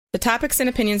The topics and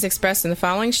opinions expressed in the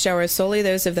following show are solely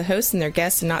those of the host and their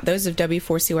guests and not those of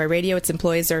W4CY Radio, its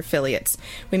employees, or affiliates.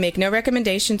 We make no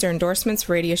recommendations or endorsements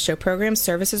for radio show programs,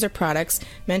 services, or products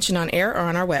mentioned on air or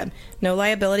on our web. No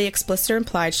liability, explicit or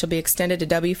implied, shall be extended to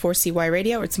W4CY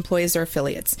Radio or its employees or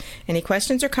affiliates. Any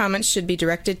questions or comments should be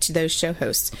directed to those show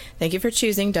hosts. Thank you for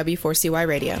choosing W4CY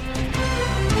Radio.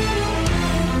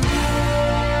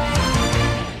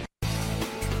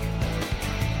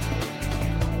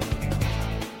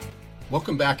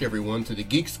 Welcome back, everyone, to the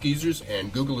Geeks, Geezers,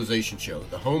 and Googleization Show,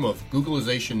 the home of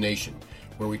Googleization Nation,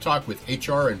 where we talk with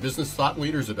HR and business thought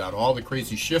leaders about all the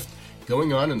crazy shift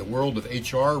going on in the world of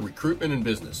HR, recruitment, and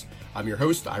business. I'm your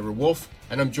host, Ira Wolf,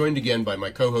 and I'm joined again by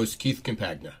my co-host, Keith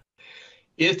Campagna.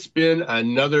 It's been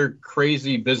another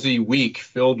crazy, busy week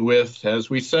filled with, as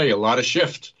we say, a lot of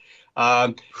shift.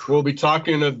 We'll be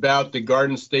talking about the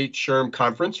Garden State SHRM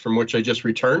Conference, from which I just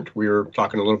returned. We were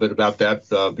talking a little bit about that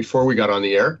before we got on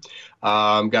the air.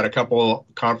 Got a couple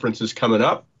conferences coming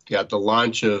up. Got the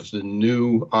launch of the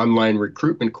new online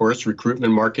recruitment course,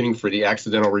 Recruitment Marketing for the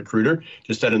Accidental Recruiter.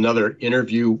 Just had another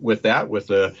interview with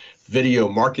a video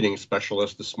marketing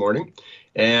specialist this morning.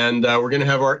 And we're going to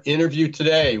have our interview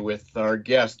today with our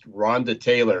guest, Rhonda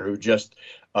Taylor, who just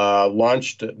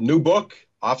launched a new book,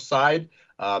 Offside,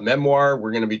 memoir.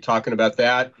 We're going to be talking about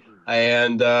that.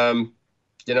 And,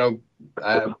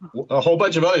 a whole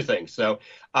bunch of other things. So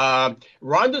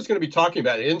Rhonda's going to be talking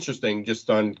about it. Interesting, just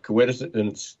on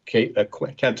coincidence.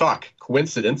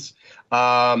 Coincidence.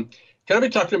 Going to be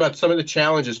talking about some of the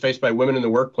challenges faced by women in the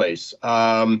workplace.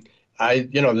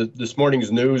 This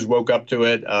morning's news woke up to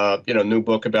it. New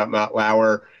book about Matt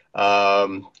Lauer.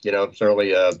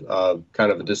 Certainly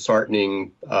kind of a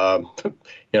disheartening, kind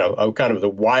of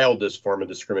the wildest form of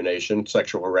discrimination,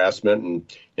 sexual harassment,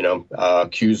 and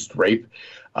accused rape.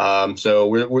 So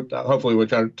we're hopefully we'll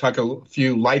try to talk a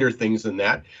few lighter things than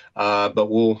that, but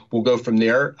we'll go from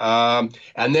there. And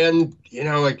then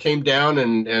I came down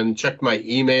and checked my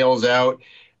emails out,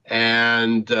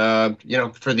 and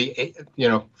for the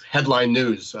headline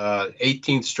news,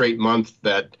 18th straight month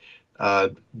that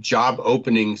job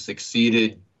openings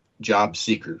exceeded job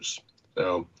seekers.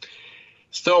 So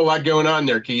still a lot going on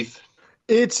there, Keith.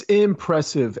 It's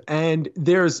impressive, and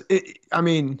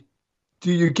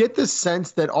do you get the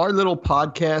sense that our little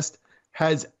podcast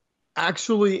has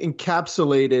actually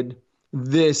encapsulated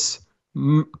this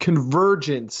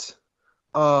convergence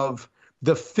of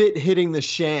the fit hitting the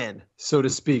shan, so to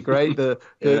speak, right?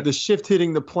 The shift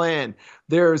hitting the plan.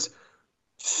 There's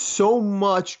so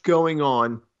much going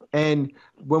on. And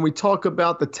when we talk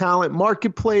about the talent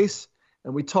marketplace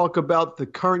and we talk about the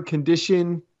current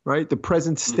condition, right, the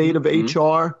present state of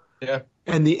HR,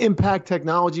 and the impact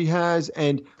technology has,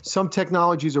 and some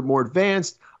technologies are more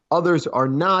advanced, others are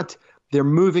not. They're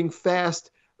moving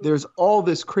fast. There's all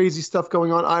this crazy stuff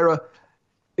going on. Ira,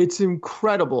 it's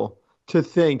incredible to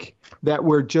think that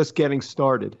we're just getting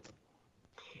started.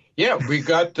 Yeah, we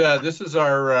got this is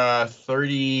our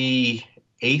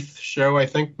 38th show, I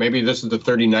think. Maybe this is the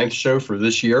 39th show for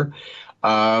this year. We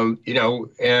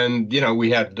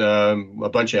had a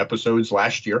bunch of episodes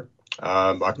last year.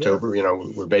 October,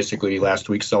 we're basically last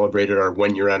week celebrated our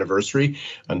 1-year anniversary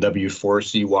on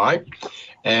W4CY,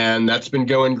 and that's been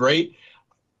going great.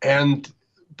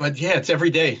 But it's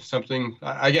every day something.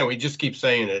 Again, we just keep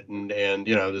saying it, and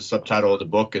the subtitle of the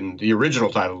book and the original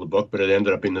title of the book, but it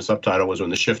ended up being the subtitle was When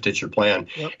the Shift Hits Your Plan.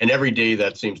 Yep. And every day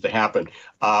that seems to happen.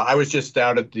 I was just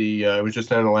out at in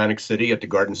Atlantic City at the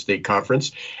Garden State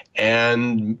Conference,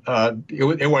 and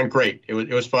it went great. It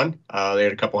was fun. They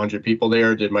had a couple hundred people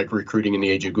there. Did my recruiting in the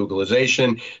age of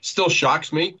Googleization. Still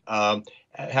shocks me.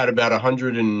 Had about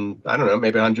 100 and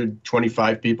maybe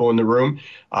 125 people in the room.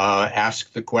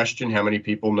 Asked the question, how many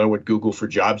people know what Google for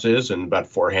Jobs is? And about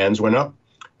 4 hands went up.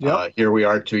 Yep. Here we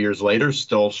are 2 years later,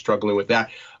 still struggling with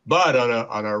that. But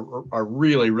on a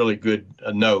really, really good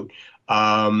note,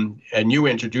 and you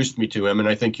introduced me to him, and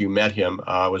I think you met him,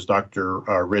 was Dr.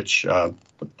 Rich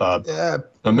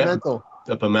Pimentel.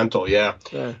 Pimentel,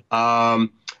 yeah.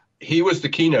 He was the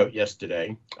keynote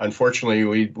yesterday.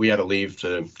 Unfortunately, we had to leave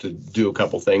to do a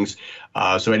couple things,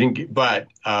 so I didn't. But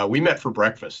we met for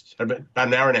breakfast about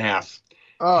an hour and a half.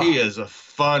 Oh. He is a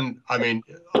fun,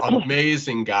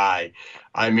 amazing guy.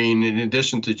 In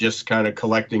addition to just kind of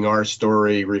collecting our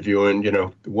story, reviewing,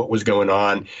 what was going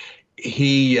on,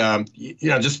 he,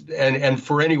 just and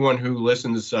for anyone who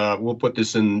listens, we'll put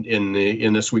this in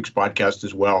this week's podcast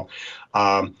as well.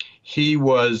 He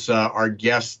was our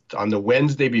guest on the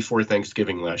Wednesday before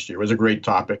Thanksgiving last year. It was a great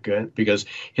topic because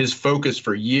his focus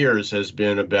for years has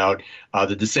been about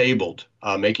the disabled,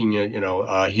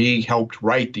 he helped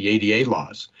write the ADA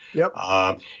laws. Yep.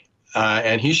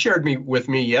 and he shared with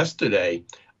me yesterday.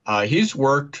 He's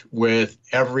worked with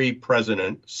every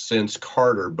president since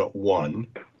Carter but one.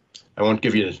 I won't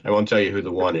tell you who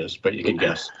the one is, but you can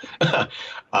guess.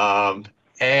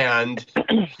 And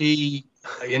he,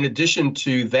 in addition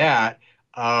to that,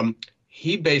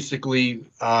 he basically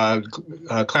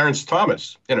Clarence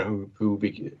Thomas,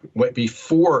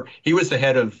 before he was the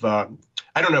head of.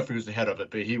 I don't know if he was the head of it,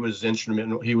 but he was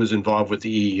instrumental. He was involved with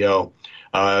the EEO,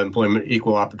 employment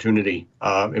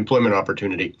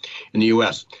opportunity in the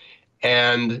U.S.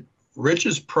 And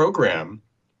Rich's program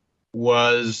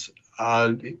was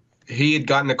he had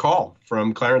gotten a call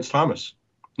from Clarence Thomas.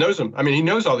 Knows him. I mean, he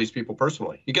knows all these people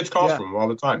personally. He gets calls from them all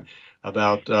the time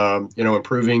about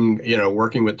improving,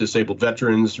 working with disabled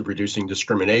veterans, reducing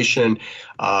discrimination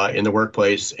in the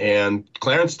workplace. And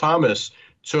Clarence Thomas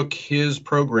took his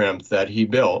program that he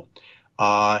built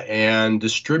and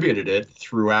distributed it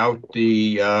throughout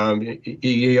the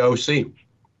EEOC.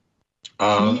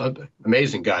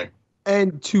 Amazing guy.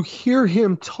 And to hear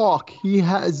him talk, he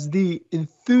has the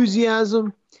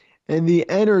enthusiasm and the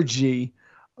energy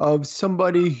of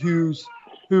somebody who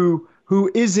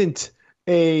isn't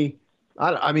he's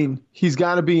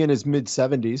got to be in his mid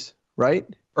 70s, right?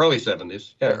 Early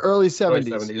 70s. Yeah. Early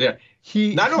 70s. Yeah.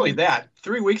 Not only that,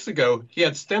 3 weeks ago, he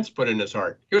had stents put in his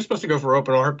heart. He was supposed to go for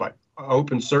open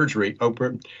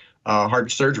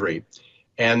heart surgery,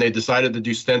 and they decided to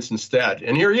do stents instead.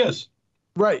 And here he is.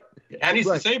 Right. And he's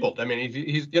disabled. I mean,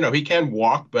 he's he can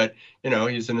walk, but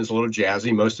he's in his little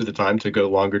jazzy most of the time to go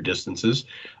longer distances.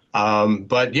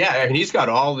 But yeah, and he's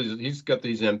got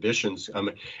these ambitions.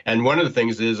 And one of the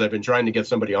things is I've been trying to get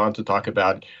somebody on to talk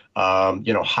about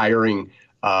hiring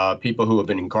people who have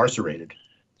been incarcerated.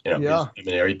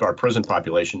 Our prison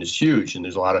population is huge, and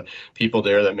there's a lot of people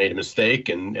there that made a mistake,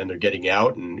 and they're getting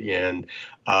out, and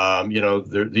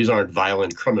these aren't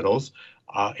violent criminals,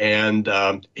 and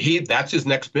that's his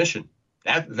next mission.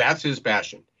 That's his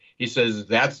passion. He says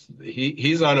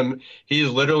he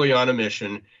is literally on a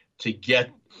mission to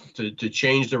get to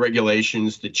change the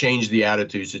regulations, to change the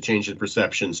attitudes, to change the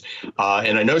perceptions.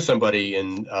 And I know somebody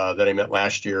that I met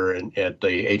last year at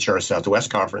the HR Southwest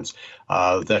conference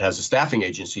that has a staffing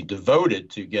agency devoted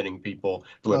to getting people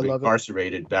who have been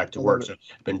incarcerated back to work. So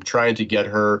I've been trying to get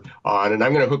her on, and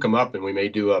I'm going to hook them up, and we may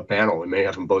do a panel. We may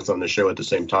have them both on the show at the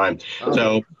same time.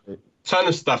 So ton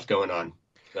of stuff going on.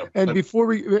 So, and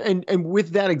before and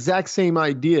with that exact same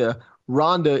idea,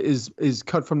 Rhonda is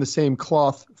cut from the same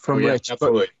cloth from Rich.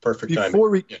 Absolutely. Perfect timing.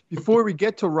 Before we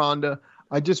get to Rhonda,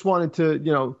 I just wanted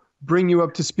to, bring you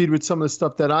up to speed with some of the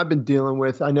stuff that I've been dealing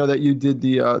with. I know that you did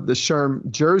the Sherm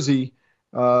Jersey,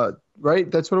 right?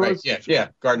 That's what it was? Yeah.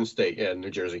 Garden State, New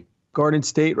Jersey. Garden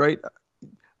State, right?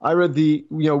 Ira,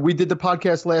 we did the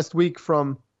podcast last week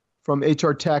from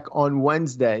HR Tech on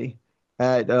Wednesday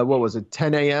at,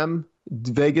 10 a.m.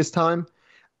 Vegas time.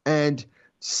 And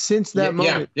since that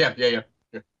moment,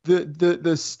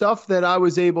 the stuff that I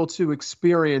was able to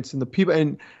experience and the people,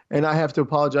 and I have to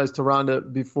apologize to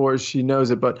Rhonda before she knows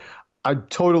it, but I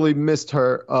totally missed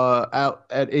her out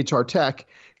at HR Tech.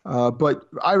 But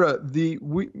Ira,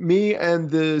 me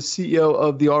and the CEO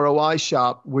of the ROI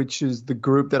Shop, which is the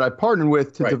group that I partnered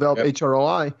with to develop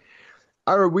HROI,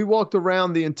 Ira, we walked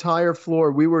around the entire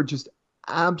floor. We were just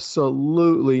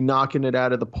absolutely knocking it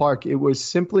out of the park. It was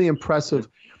simply impressive.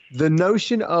 The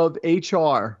notion of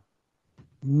HR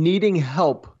needing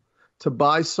help to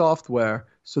buy software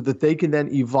so that they can then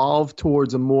evolve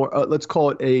towards a more, let's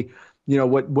call it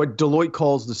what Deloitte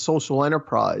calls the social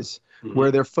enterprise,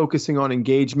 where they're focusing on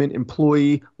engagement,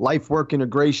 employee, life work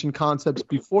integration concepts.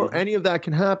 Before any of that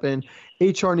can happen,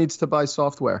 HR needs to buy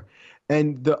software.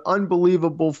 And the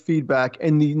unbelievable feedback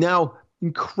and the now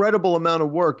incredible amount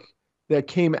of work that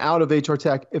came out of HR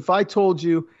Tech. If I told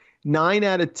you 9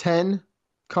 out of 10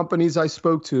 companies I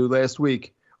spoke to last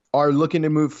week are looking to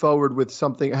move forward with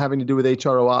something having to do with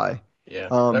HROI. Yeah,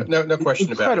 no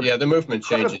question about it. Yeah, the movement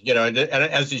changes. And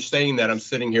as you're saying that, I'm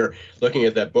sitting here looking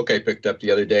at that book I picked up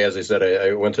the other day. As I said,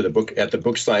 I went to the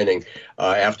book signing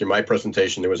after my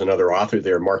presentation. There was another author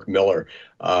there, Mark Miller,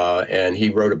 and he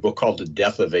wrote a book called The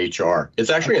Death of HR. It's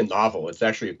actually a novel. It's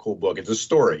actually a cool book. It's a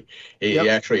story.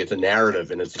 It's a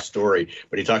narrative and it's a story.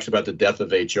 But he talks about the death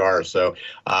of HR. So,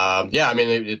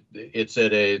 it's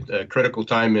at a critical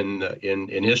time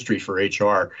in history for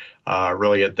HR.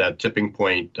 Really at that tipping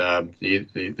point, they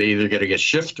either got to get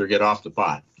shift or get off the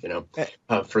pot,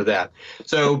 for that.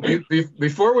 So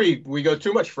before we go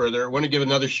too much further, I want to give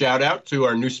another shout out to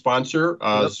our new sponsor,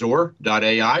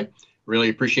 Zor.ai. Really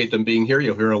appreciate them being here.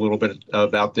 You'll hear a little bit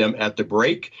about them at the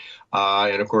break.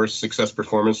 And of course, Success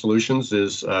Performance Solutions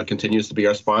continues to be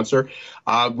our sponsor.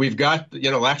 We've got,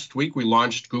 last week we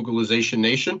launched Googlization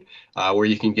Nation, where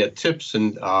you can get tips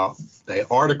and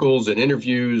articles and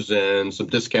interviews and some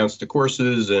discounts to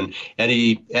courses, and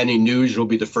any news, you'll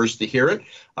be the first to hear it.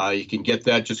 You can get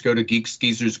that. Just go to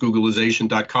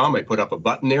geeksgeezersgooglization.com. I put up a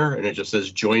button there, and it just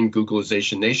says Join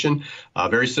Googlization Nation.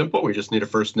 Very simple. We just need a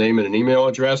first name and an email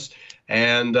address,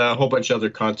 and a whole bunch of other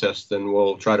contests, and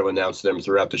we'll try to announce them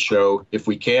throughout the show if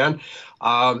we can.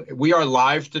 We are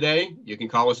live today. You can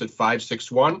call us at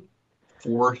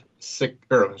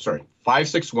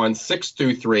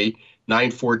 561-623-9429,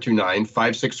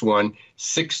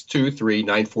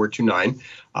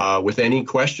 561-623-9429, with any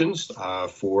questions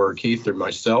for Keith or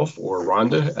myself or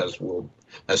Rhonda,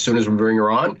 as soon as we bring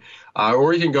her on.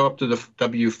 Or you can go up to the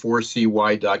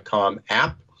W4CY.com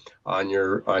app on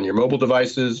your mobile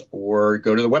devices, or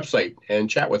go to the website and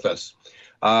chat with us.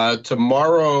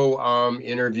 Tomorrow, I'm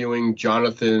interviewing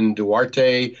Jonathan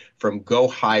Duarte from Go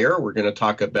Hire. We're going to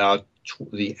talk about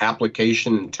the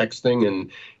application and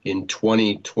texting in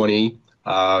 2020,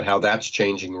 how that's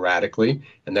changing radically.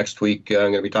 And next week, I'm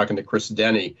going to be talking to Chris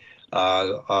Denny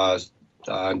on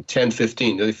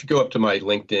 10:15. If you go up to my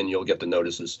LinkedIn, you'll get the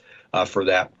notices for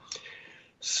that.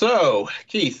 So,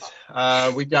 Keith,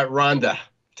 we've got Rhonda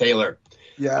Taylor.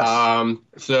 Yes.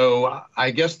 So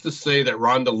I guess to say that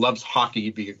Rhonda loves hockey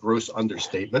would be a gross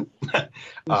understatement,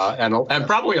 and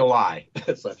probably a lie.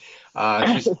 So,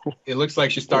 it looks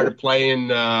like she started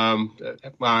playing.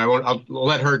 I'll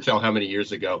let her tell how many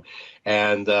years ago,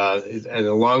 and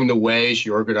along the way she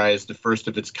organized the first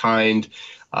of its kind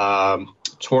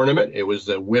tournament. It was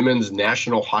the Women's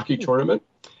National Hockey Tournament.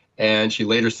 And she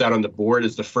later sat on the board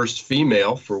as the first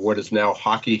female for what is now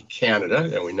Hockey Canada.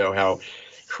 And we know how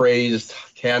crazed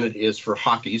Canada is for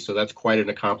hockey, so that's quite an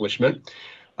accomplishment.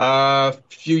 A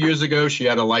few years ago, she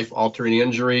had a life-altering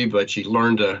injury, but she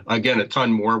learned, a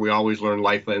ton more. We always learn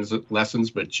life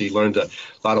lessons, but she learned a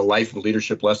lot of life and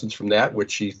leadership lessons from that,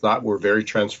 which she thought were very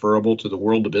transferable to the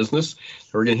world of business. So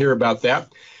we're going to hear about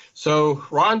that. So,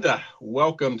 Rhonda,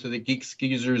 welcome to the Geeks,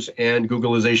 Geezers, and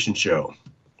Googlization Show.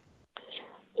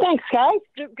 Thanks, guys.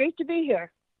 Great to be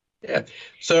here. Yeah.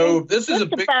 So this is a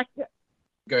big...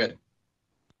 Go ahead.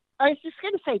 I was just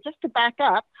going to say, just to back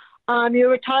up, you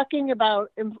were talking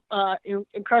about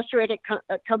incarcerated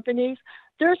companies.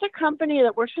 There's a company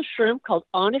that works with shrimp called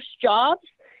Honest Jobs,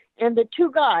 and the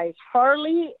two guys,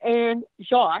 Harley and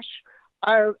Josh,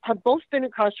 have both been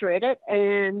incarcerated,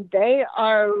 and they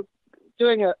are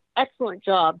doing an excellent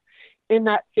job in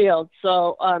that field.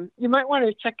 So you might want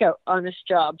to check out Honest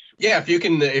Jobs. Yeah, if you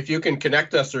can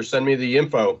connect us or send me the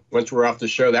info once we're off the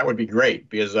show, that would be great,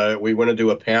 because we want to do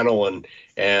a panel and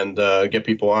get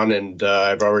people on. And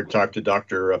I've already talked to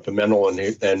Dr. Pimentel,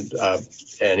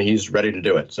 and he's ready to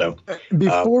do it. So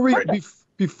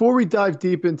before we dive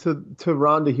deep into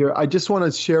Rhonda here, I just want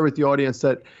to share with the audience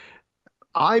that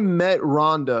I met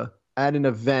Rhonda at an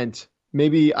event.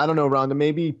 Maybe, I don't know, Rhonda,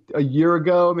 maybe a year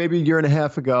ago, maybe a year and a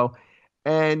half ago.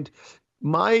 And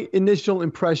my initial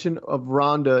impression of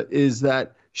Rhonda is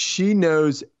that she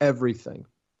knows everything.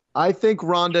 I think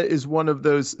Rhonda is one of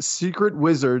those secret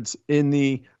wizards in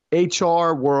the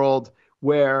HR world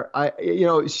where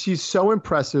she's so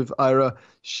impressive, Ira.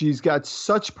 She's got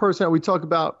such personality. We talk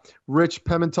about Rich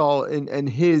Pimentel and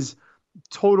his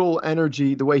total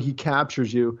energy, the way he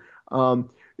captures you.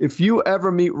 If you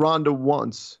ever meet Rhonda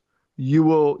once, you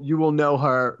will know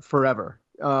her forever.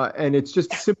 And it's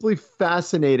just simply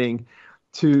fascinating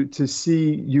to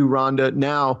see you, Rhonda.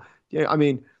 Now, I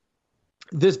mean,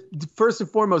 this first and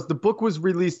foremost, the book was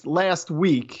released last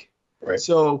week. Right.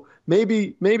 So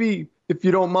maybe if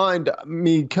you don't mind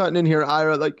me cutting in here,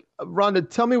 Ira, like, Rhonda,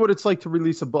 tell me what it's like to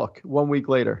release a book 1 week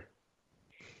later.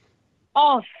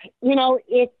 Oh,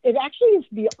 it actually is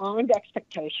beyond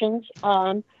expectations.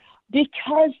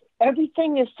 Because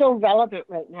everything is so relevant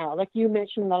right now. Like you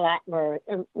mentioned, the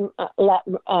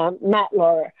Matt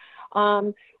Lauer.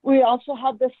 We also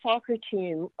have the soccer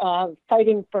team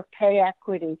fighting for pay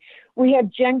equity. We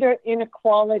have gender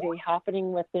inequality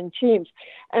happening within teams.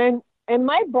 And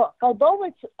my book, although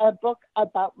it's a book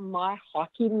about my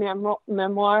hockey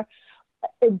memoir,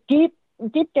 deep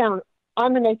down,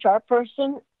 I'm an HR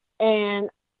person, and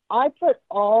I put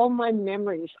all my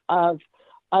memories of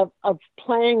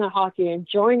playing hockey and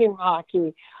joining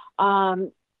hockey,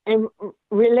 and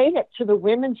relate it to the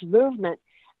women's movement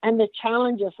and the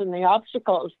challenges and the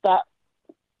obstacles that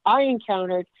I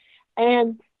encountered.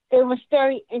 And it was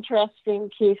very interesting,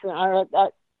 Keith and I,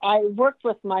 that I worked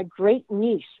with my great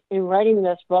niece in writing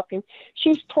this book, and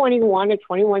she's 21, a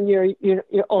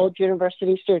 21-year-old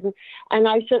university student. And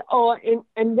I said, oh,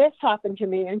 and this happened to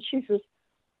me. And she says,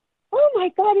 oh my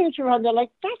God, Aunt Rhonda,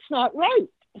 like, that's not right.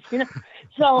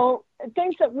 So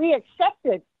things that we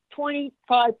accepted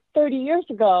 25, 30 years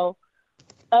ago,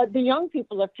 the young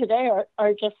people of today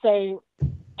are just saying,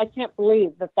 I can't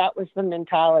believe that was the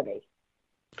mentality.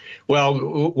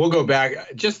 Well, we'll go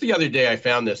back. Just the other day, I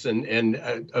found this, and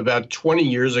about 20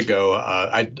 years ago,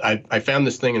 I found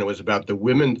this thing, and it was about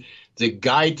the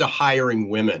Guide to Hiring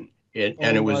Women,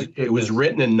 it was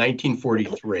written in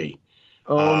 1943.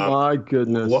 Oh my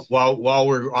goodness! While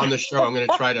we're on the show, I'm going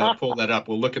to try to pull that up.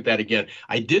 We'll look at that again.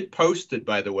 I did post it,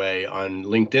 by the way, on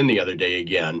LinkedIn the other day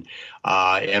again,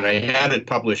 and I had it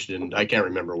published in, I can't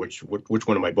remember which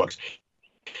one of my books,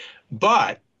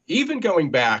 but. Even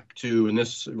going back to, and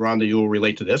this, Rhonda, you'll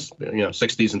relate to this,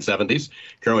 60s and 70s,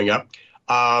 growing up.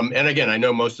 And again, I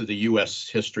know most of the U.S.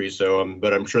 history,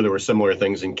 but I'm sure there were similar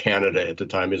things in Canada at the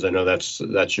time, as I know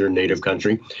that's your native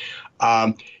country.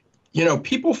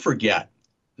 People forget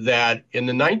that in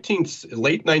the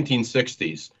late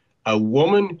 1960s, a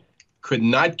woman could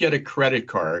not get a credit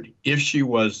card if she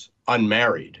was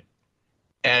unmarried,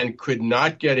 and could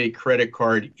not get a credit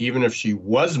card even if she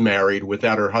was married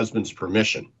without her husband's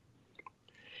permission.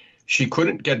 She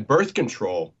couldn't get birth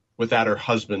control without her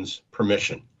husband's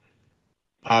permission.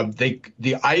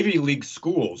 The Ivy League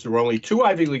schools, there were only 2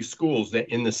 Ivy League schools that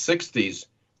in the 60s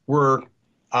were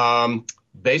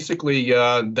basically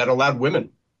that allowed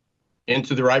women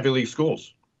into their Ivy League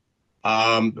schools.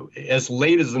 As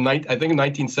late as I think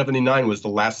 1979 was the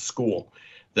last school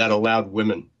that allowed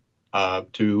women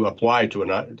to apply to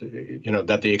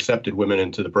that they accepted women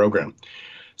into the program.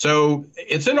 So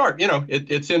it's in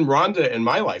it's in Rhonda in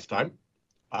my lifetime.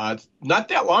 It's not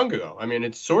that long ago. I mean,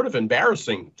 it's sort of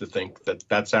embarrassing to think that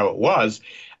that's how it was.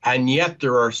 And yet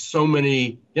there are so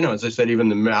many, as I said, even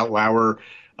the Matt Lauer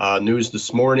news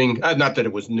this morning, not that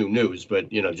it was new news, but,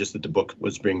 just that the book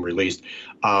was being released.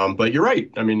 But you're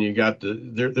right. I mean, you got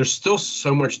there's still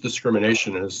so much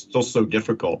discrimination, and it's still so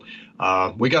difficult.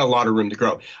 We got a lot of room to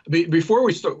grow. Before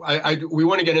we start, we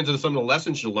want to get into some of the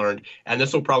lessons you learned, and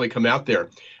this will probably come out there.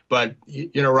 But,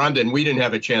 Rhonda, and we didn't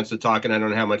have a chance to talk, and I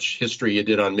don't know how much history you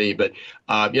did on me, but,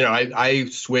 I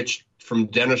switched from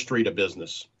dentistry to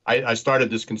business. I started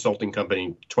this consulting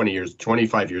company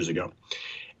 25 years ago.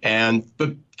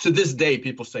 But to this day,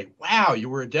 people say, wow, you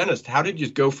were a dentist. How did you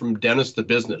go from dentist to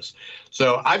business?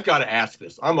 So I've got to ask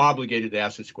this. I'm obligated to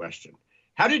ask this question.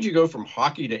 How did you go from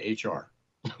hockey to HR?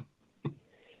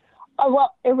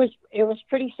 Well, it was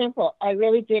pretty simple. I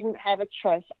really didn't have a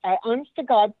choice. I, honest to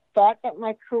God, thought that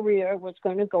my career was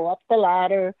going to go up the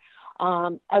ladder.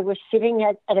 I was sitting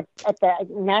at the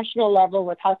national level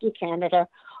with Hockey Canada.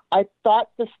 I thought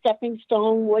the stepping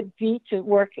stone would be to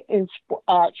work in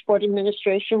sport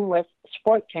administration with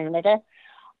Sport Canada.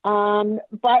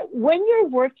 But when you're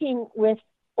working with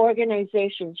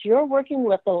organizations, you're working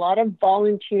with a lot of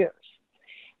volunteers.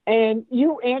 And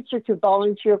you answer to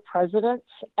volunteer presidents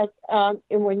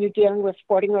when you're dealing with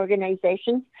sporting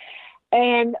organizations.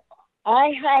 And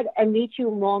I had a Me Too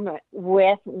moment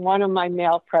with one of my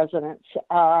male presidents.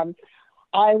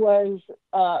 I was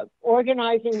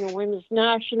organizing the Women's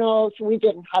Nationals. We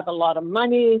didn't have a lot of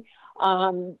money.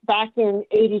 Back in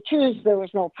 82, there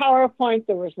was no PowerPoint.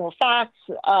 There was no fax.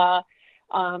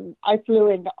 I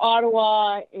flew into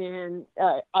Ottawa, and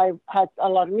I had a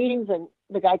lot of meetings, and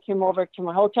the guy came over to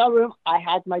my hotel room. I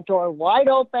had my door wide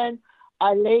open.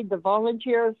 I laid the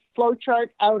volunteer flow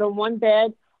chart out on one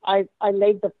bed. I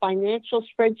laid the financial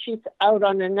spreadsheets out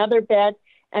on another bed,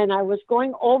 and I was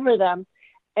going over them.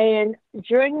 And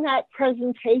during that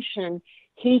presentation,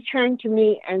 he turned to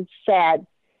me and said,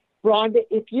 Rhonda,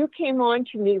 if you came on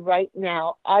to me right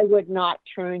now, I would not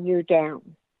turn you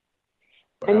down.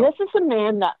 Wow. And this is a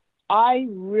man that I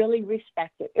really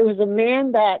respected. It was a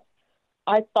man that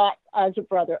I thought as a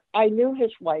brother. I knew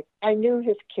his wife. I knew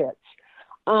his kids.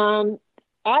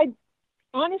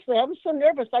 Honestly, I was so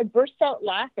nervous. I burst out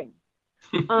laughing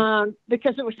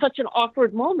because it was such an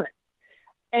awkward moment.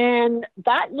 And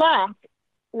that laugh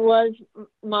was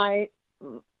my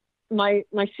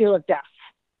seal of death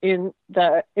in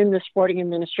the sporting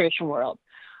administration world,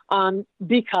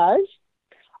 because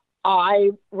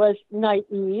I was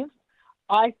naive.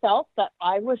 I felt that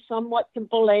I was somewhat to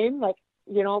blame, like,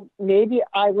 maybe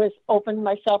I was opening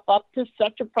myself up to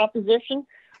such a proposition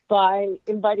by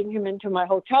inviting him into my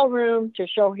hotel room to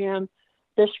show him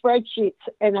the spreadsheets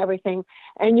and everything.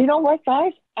 And you know what,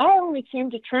 guys? I only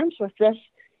came to terms with this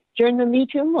during the Me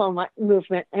Too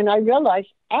movement, and I realized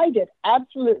I did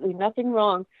absolutely nothing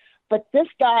wrong But this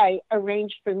guy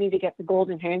arranged for me to get the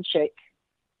golden handshake.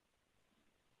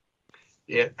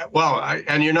 Yeah, well,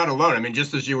 and you're not alone. I mean,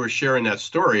 just as you were sharing that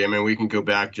story, I mean, we can go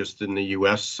back just in the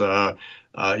U.S. You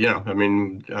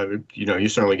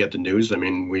certainly get the news. I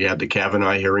mean, we had the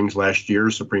Kavanaugh hearings last year,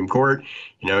 Supreme Court.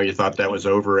 You thought that was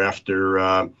over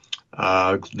after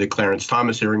the Clarence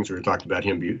Thomas hearings. We were talking about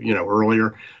him,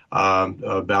 earlier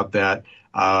about that.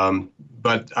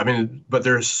 But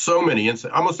there's so many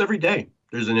incidents. Almost every day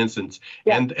there's an instance.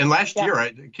 Yeah. And last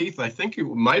year, Keith, I think it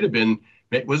might have been.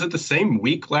 Was it the same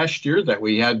week last year that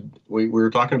we were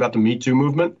talking about the Me Too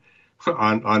movement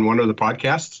on one of the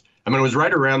podcasts? I mean, it was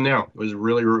right around now. It was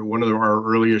really one of our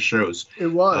earliest shows. It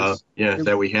was.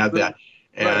 That we had that.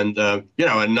 And,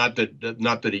 and not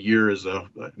that a year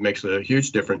makes a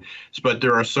huge difference, but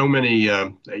there are so many,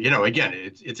 again,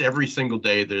 it's every single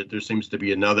day there seems to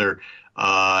be another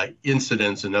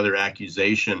incident, another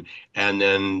accusation. And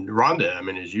then Rhonda, I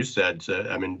mean, as you said,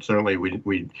 certainly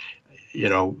we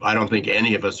I don't think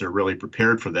any of us are really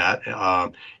prepared for that,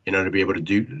 to be able to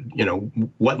do,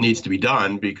 what needs to be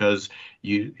done, because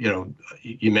you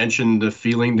mentioned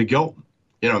the guilt.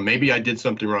 Maybe I did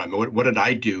something wrong. What did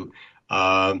I do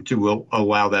to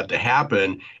allow that to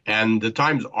happen? And the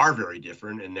times are very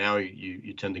different, and now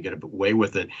you tend to get away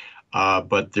with it.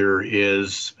 But there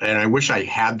is, and I wish I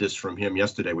had this from him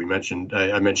yesterday. I mentioned,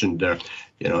 Dr.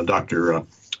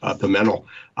 Pimentel,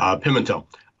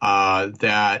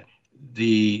 that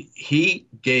he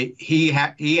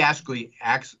actually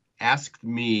asked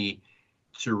me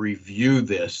to review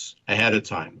this ahead of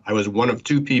time. I was one of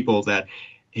two people that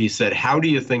he said, "How do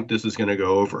you think this is going to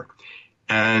go over?"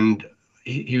 And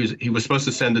he was supposed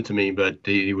to send it to me, but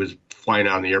he was flying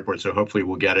out in the airport, so hopefully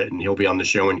we'll get it and he'll be on the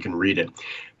show and can read it.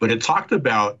 But it talked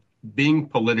about being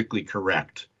politically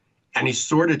correct, and he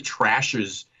sort of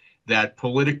trashes that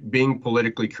being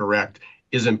politically correct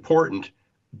is important,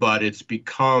 but it's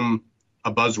become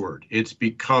a buzzword. It's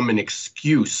become an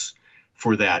excuse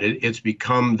for that. It's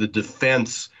become the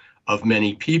defense of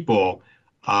many people.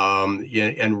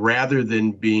 And rather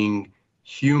than being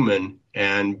human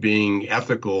and being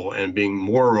ethical and being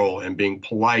moral and being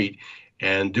polite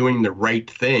and doing the right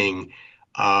thing,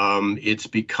 it's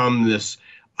become this,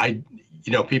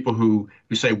 people who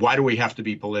say, why do we have to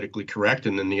be politically correct?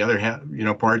 And then the other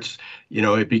parts,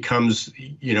 it becomes,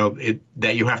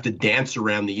 that you have to dance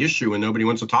around the issue and nobody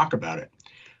wants to talk about it.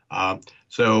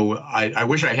 So I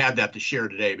wish I had that to share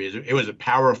today, because it was a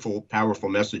powerful, powerful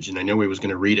message. And I know he was going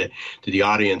to read it to the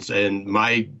audience. And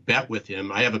my bet with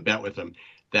him, I have a bet with him,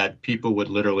 that people would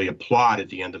literally applaud at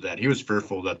the end of that. He was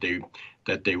fearful that they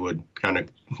would kind of,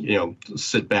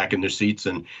 sit back in their seats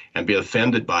and be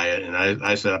offended by it. And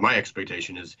I said, my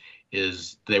expectation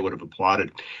is they would have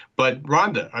applauded. But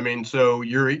Rhonda, I mean, so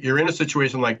you're in a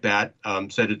situation like that.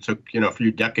 Said it took, a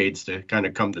few decades to kind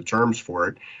of come to terms for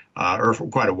it, or for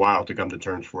quite a while to come to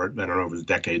terms for it. I don't know if it was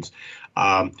decades.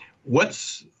 I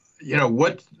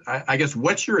guess,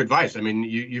 what's your advice? I mean,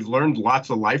 you've learned lots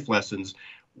of life lessons.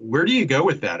 Where do you go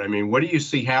with that? I mean, what do you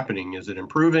see happening? Is it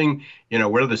improving?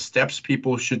 What are the steps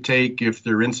people should take if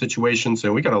they're in situations?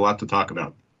 So we got a lot to talk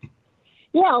about.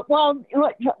 Yeah, well,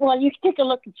 you can take a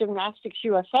look at Gymnastics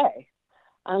USA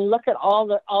and look at all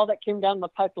that came down the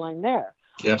pipeline there.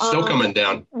 Yeah, still coming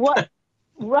down.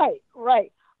 Right.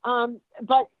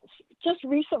 But just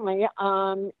recently,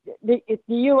 the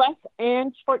U.S.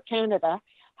 and Sport Canada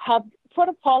have put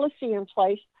a policy in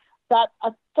place that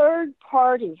a third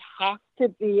party has to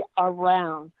be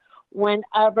around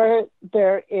whenever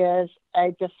there is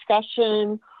a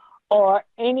discussion or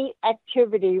any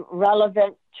activity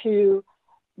relevant to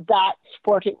that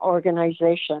sporting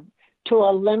organization, to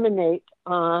eliminate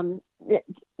the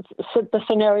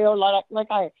scenario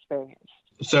like I experienced.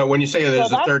 So when you say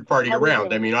there's a third party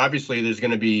around, I mean, obviously there's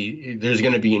going to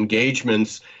be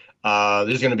engagements.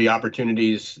 There's going to be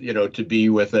opportunities, to be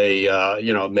with a,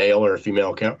 male or a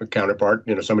female counterpart,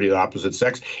 somebody of the opposite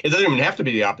sex. It doesn't even have to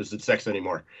be the opposite sex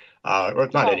anymore, or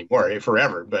not anymore,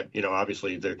 forever. But,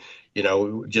 obviously,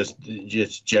 just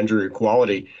gender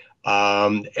equality.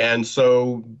 And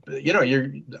so,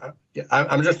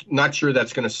 I'm just not sure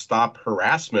that's going to stop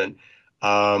harassment.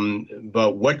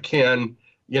 But what do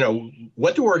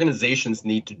organizations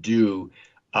need to do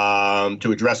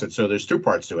to address it? So there's two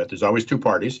parts to it. There's always two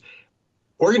parties.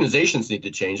 Organizations need to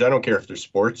change. I don't care if they're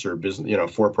sports or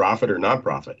business, for profit or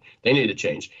nonprofit. They need to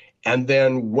change. And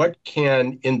then what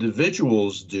can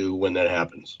individuals do when that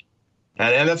happens?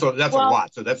 And that's a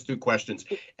lot. So that's two questions.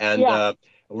 And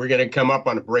we're going to come up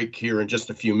on a break here in just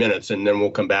a few minutes, and then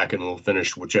we'll come back and we'll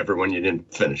finish whichever one you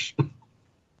didn't finish.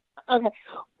 Okay.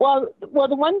 Well,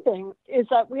 the one thing is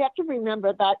that we have to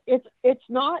remember that it's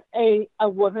not a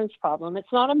woman's problem.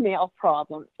 It's not a male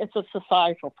problem. It's a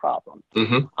societal problem.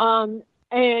 Mm-hmm.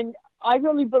 And I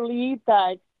really believe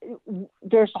that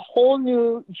there's a whole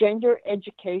new gender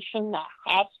education that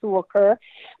has to occur,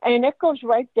 and it goes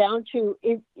right down to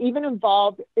it even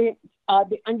involved the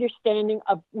understanding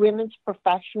of women's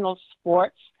professional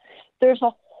sports. There's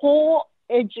a whole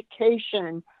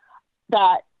education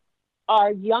that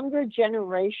our younger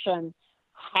generation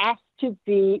has to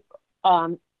be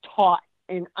taught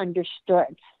and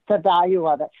understood the value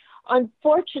of it.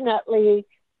 Unfortunately,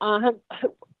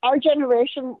 our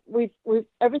generation, we've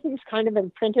everything's kind of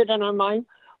imprinted in our mind.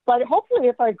 But hopefully,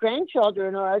 if our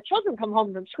grandchildren or our children come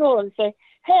home from school and say,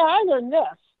 "Hey, I learned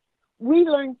this," we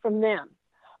learn from them.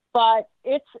 But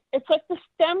it's like the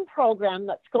STEM program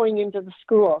that's going into the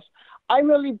schools. I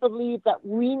really believe that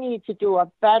we need to do a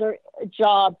better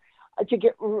job to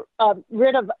get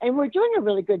rid of, and we're doing a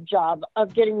really good job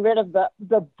of getting rid of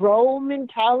the bro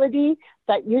mentality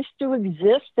that used to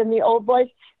exist in the old boys,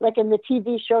 like in the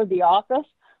TV show The Office.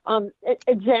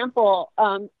 Example,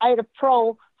 I had a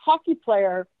pro hockey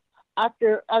player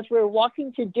as we were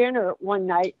walking to dinner one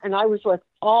night, and I was with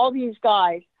all these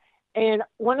guys, and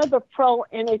one of the pro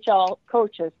NHL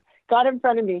coaches got in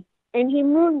front of me, and he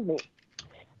mooned me.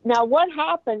 Now, what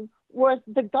happened was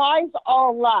the guys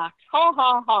all laughed. Ha,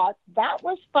 ha, ha. That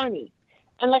was funny.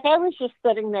 And I was just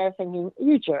sitting there thinking,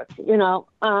 you jerk,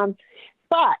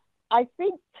 But I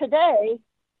think today,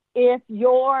 if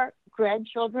your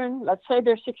grandchildren, let's say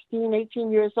they're 16,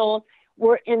 18 years old,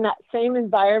 were in that same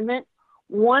environment,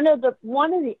 one of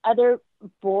the other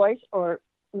boys or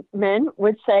men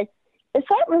would say, is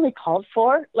that really called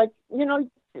for? Did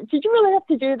you really have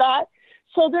to do that?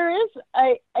 So there is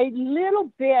a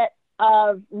little bit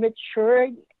of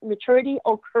maturity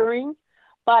occurring,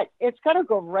 but it's got to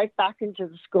go right back into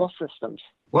the school systems.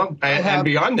 Well, and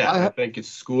beyond that, I think it's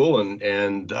school and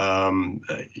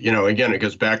again, it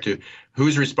goes back to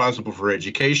who's responsible for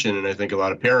education. And I think a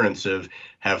lot of parents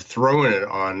have thrown it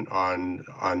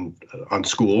on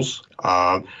schools.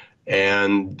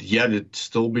 And yet it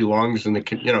still belongs in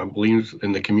believes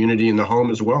in the community, in the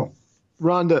home as well.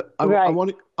 Rhonda, I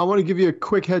want to give you a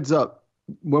quick heads up.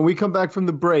 When we come back from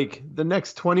the break, the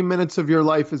next 20 minutes of your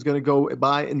life is going to go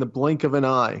by in the blink of an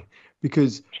eye,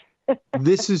 because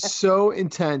this is so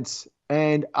intense.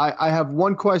 And I have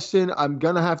one question I'm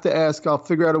going to have to ask. I'll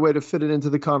figure out a way to fit it into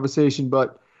the conversation.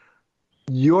 But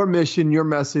your mission, your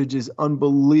message is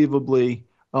unbelievably,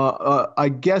 I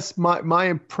guess my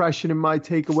impression and my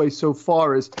takeaway so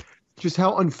far is just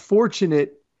how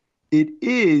unfortunate it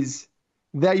is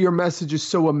that your message is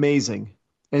so amazing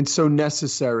and so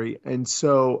necessary and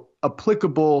so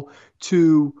applicable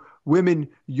to women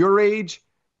your age,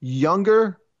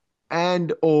 younger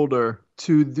and older,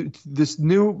 to this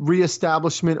new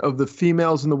reestablishment of the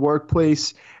females in the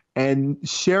workplace, and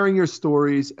sharing your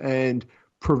stories and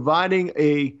providing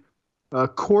a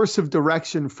course of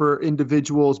direction for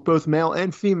individuals, both male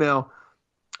and female.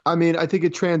 I mean, I think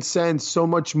it transcends so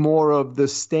much more of the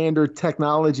standard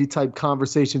technology type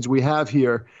conversations we have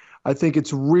here. I think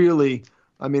it's really,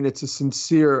 it's a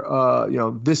sincere,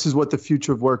 this is what the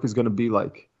future of work is going to be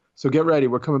like. So get ready.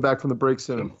 We're coming back from the break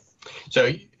soon.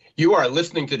 So you are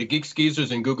listening to the Geeks,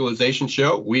 Geezers, and Googlization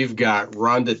show. We've got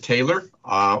Rhonda Taylor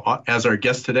as our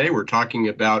guest today. We're talking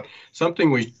about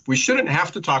something we shouldn't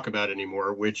have to talk about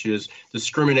anymore, which is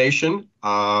discrimination,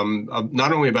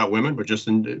 not only about women, but just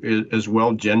as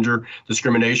well, gender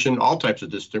discrimination, all types of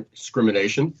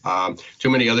discrimination. Too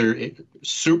many other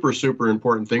super, super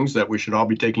important things that we should all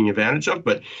be taking advantage of.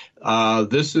 But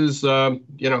this is,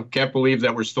 can't believe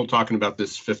that we're still talking about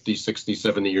this 50, 60,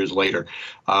 70 years later.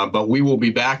 But we will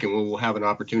be back, and we will have an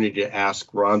opportunity to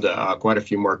ask Rhonda quite a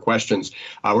few more questions.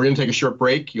 We're going to take a short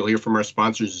break. You'll hear from our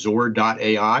sponsors,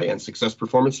 Zor.ai and Success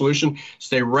Performance Solution.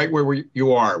 Stay right where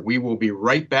you are. We will be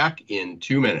right back in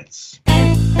 2 minutes.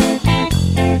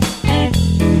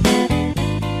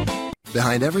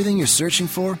 Behind everything you're searching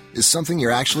for is something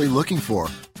you're actually looking for.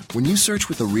 When you search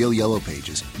with the real Yellow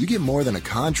Pages, you get more than a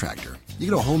contractor. You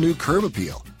get a whole new curb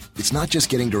appeal. It's not just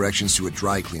getting directions to a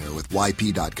dry cleaner with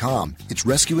YP.com. It's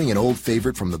rescuing an old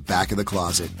favorite from the back of the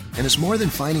closet. And it's more than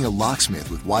finding a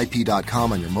locksmith with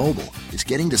YP.com on your mobile. It's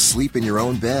getting to sleep in your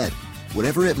own bed.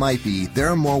 Whatever it might be, there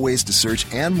are more ways to search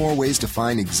and more ways to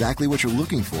find exactly what you're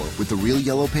looking for with the real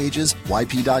Yellow Pages,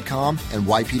 YP.com, and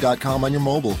YP.com on your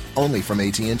mobile, only from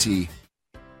AT&T.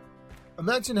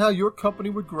 Imagine how your company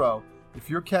would grow if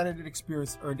your candidate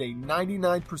experience earned a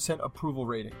 99% approval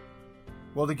rating.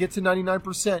 Well, to get to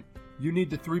 99%, you need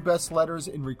the three best letters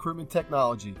in recruitment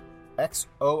technology,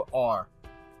 XOR.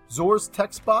 Zoar's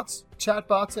text bots, chat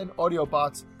bots, and audio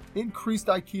bots increased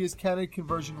IKEA's candidate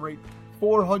conversion rate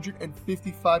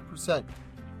 455%.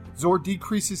 Zoar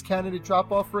decreases candidate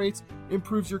drop-off rates,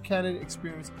 improves your candidate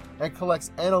experience, and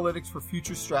collects analytics for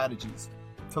future strategies.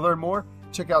 To learn more,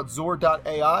 check out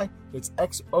Zoar.ai. That's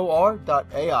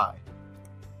XOR.ai.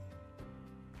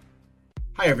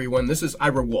 Hi everyone, this is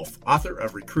Ira Wolf, author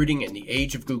of Recruiting in the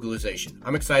Age of Googlization.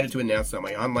 I'm excited to announce that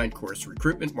my online course,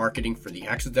 Recruitment Marketing for the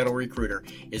Accidental Recruiter,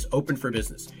 is open for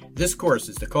business. This course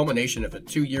is the culmination of a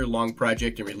 2-year-long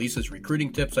project and releases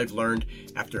recruiting tips I've learned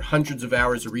after hundreds of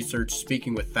hours of research,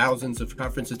 speaking with thousands of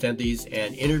conference attendees,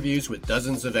 and interviews with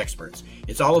dozens of experts.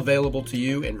 It's all available to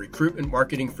you in Recruitment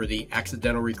Marketing for the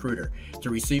Accidental Recruiter.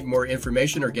 To receive more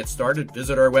information or get started,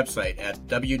 visit our website at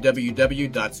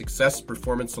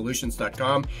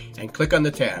www.successperformancesolutions.com and click on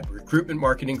the tab Recruitment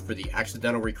Marketing for the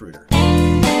Accidental Recruiter.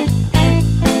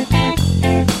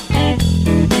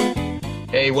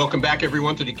 Hey, welcome back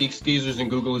everyone to the Geeks, Geezers,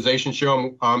 and Googlization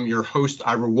Show. I'm your host,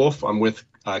 Ira Wolf. I'm with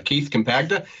Keith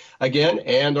Compagna again,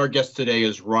 and our guest today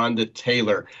is Rhonda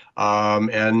Taylor.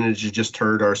 And as you just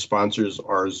heard, our sponsors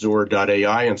are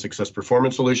Zoar.ai and Success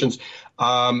Performance Solutions.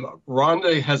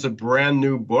 Rhonda has a brand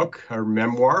new book, her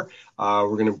memoir.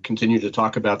 We're going to continue to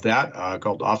talk about that,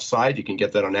 called Offside. You can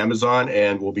get that on Amazon,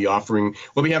 and we'll be having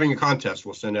a contest.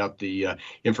 We'll send out the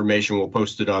information. We'll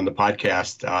post it on the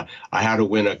podcast. How to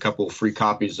win a couple free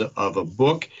copies of a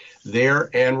book there.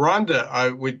 And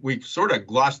Rhonda, we sort of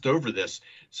glossed over this.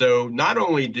 So not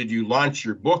only did you launch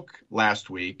your book last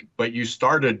week, but you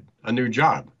started a new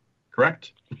job,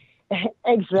 correct?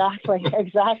 Exactly.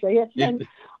 It's been,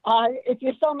 if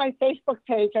you saw my Facebook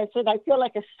page, I said I feel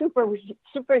like a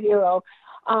superhero.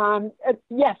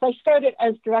 Yes, I started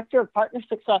as Director of Partner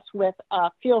Success with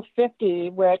Field 50,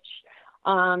 which,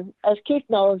 as Keith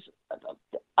knows,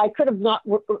 I could have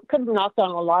knocked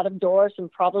on a lot of doors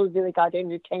and probably really got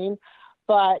entertained.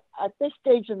 But at this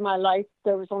stage of my life,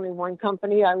 there was only one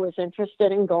company I was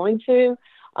interested in going to.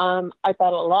 I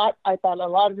thought a lot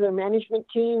of their management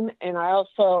team, and I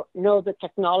also know the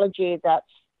technology that's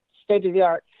state of the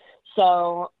art.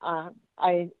 So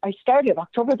I started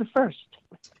October the 1st.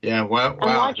 Yeah, wow.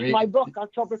 I launched my book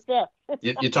October 5th.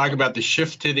 you talk about the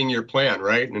shift hitting your plan,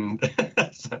 right? And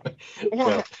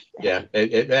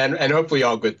and hopefully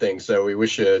all good things. So we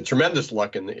wish you tremendous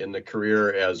luck in the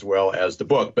career as well as the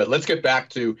book. But let's get back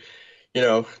to,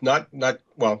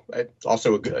 it's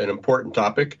also an important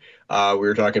topic. We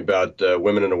were talking about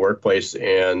women in the workplace,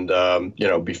 and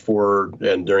before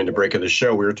and during the break of the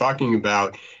show, we were talking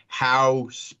about how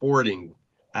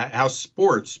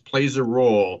sports plays a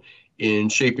role in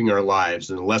shaping our lives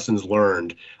and lessons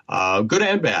learned, good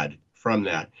and bad, from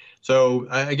that. So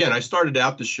again, I started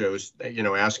out the show,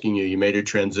 asking you made a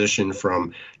transition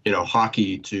from,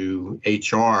 hockey to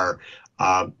HR,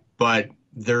 but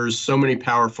there's so many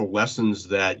powerful lessons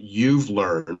that you've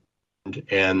learned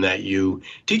and that you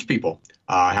teach people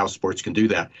how sports can do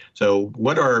that. So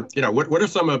what are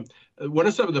some of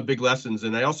the big lessons?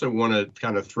 And I also want to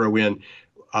kind of throw in,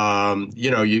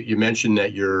 you mentioned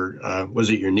that was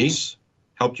it your niece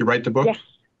helped you write the book?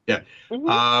 Yeah.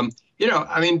 Mm-hmm.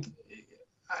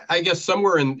 I guess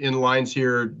somewhere in lines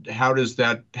here, how do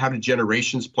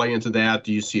generations play into that?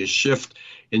 Do you see a shift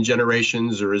in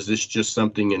generations, or is this just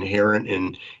something inherent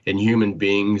in human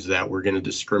beings that we're going to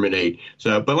discriminate?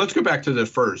 So, but let's go back to the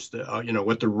first,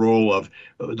 what the role of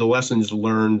the lessons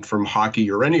learned from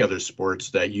hockey or any other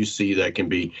sports that you see that can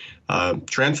be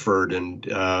transferred and,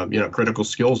 critical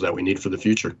skills that we need for the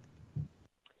future.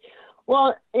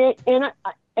 Well,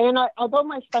 although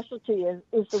my specialty is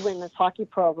the women's hockey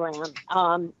program,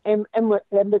 and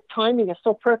the timing is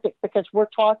so perfect because we're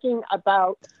talking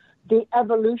about the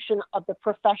evolution of the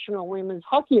professional women's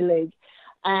hockey league,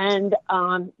 and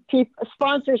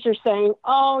sponsors are saying,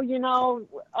 are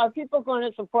people going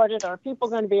to support it? Are people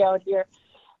going to be out here?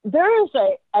 There is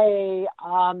a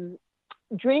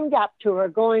Dream Gap tour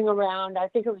going around. I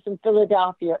think it was in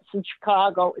Philadelphia, it's in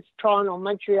Chicago, it's Toronto,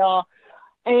 Montreal,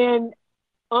 and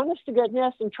honest to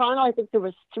goodness, in Toronto, I think there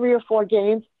was 3 or 4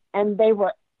 games, and they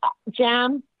were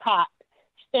jam-packed,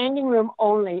 standing room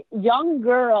only, young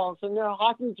girls in their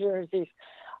hockey jerseys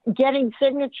getting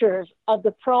signatures of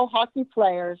the pro hockey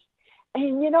players.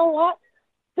 And you know what?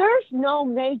 There's no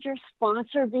major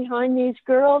sponsor behind these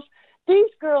girls.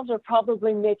 These girls are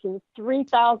probably making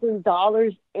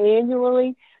 $3,000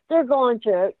 annually. They're going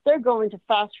to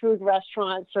fast food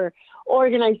restaurants or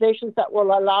organizations that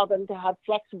will allow them to have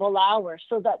flexible hours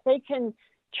so that they can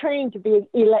train to be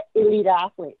elite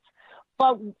athletes.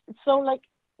 But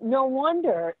no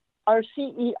wonder our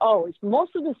CEOs,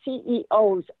 most of the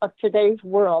CEOs of today's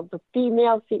world, the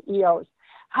female CEOs,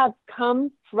 have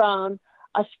come from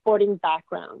a sporting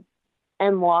background.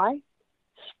 And why?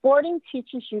 Sporting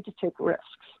teaches you to take risks,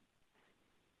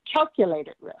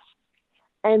 calculated risks.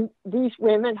 And these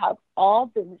women have all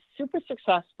been super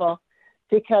successful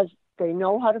because they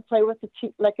know how to play with a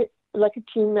team, like a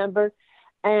team member,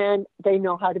 and they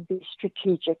know how to be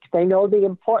strategic. They know the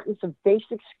importance of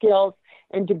basic skills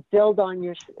and to build on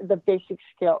the basic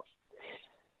skills.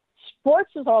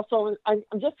 Sports is also, I'm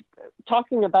just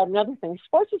talking about another thing,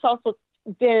 sports has also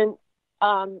been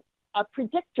a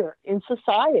predictor in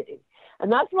society.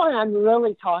 And that's why I'm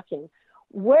really talking.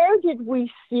 Where did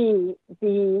we see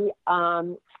the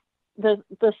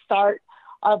start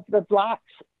of the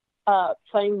blacks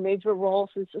playing major roles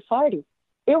in society?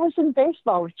 It was in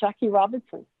baseball with Jackie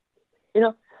Robinson.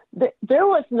 There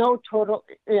was no total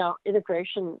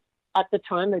integration at the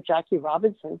time of Jackie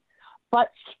Robinson,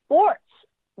 but sports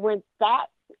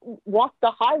walked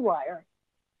the high wire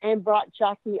and brought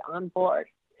Jackie on board.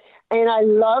 And I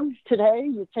love today,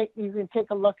 you can take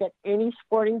a look at any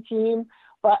sporting team,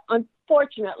 but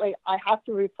unfortunately, I have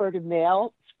to refer to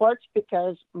male sports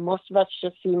because most of us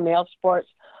just see male sports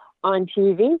on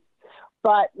TV.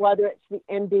 But whether it's the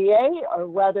NBA or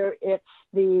whether it's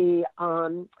the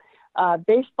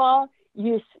baseball,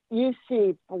 you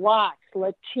see blacks,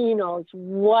 Latinos,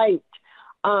 white.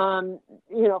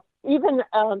 Even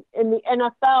in the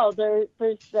NFL,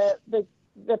 there's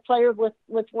the player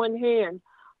with one hand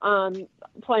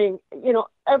playing.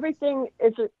 Everything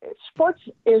sports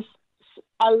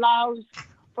allows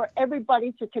for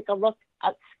everybody to take a look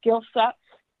at skill sets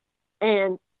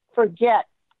and forget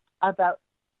about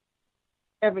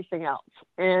everything else.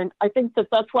 And I think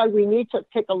that's why we need to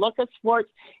take a look at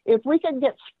sports. If we can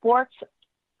get sports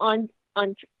on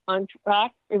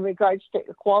track in regards to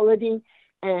equality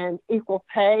and equal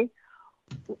pay,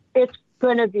 it's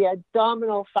going to be a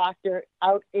domino factor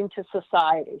out into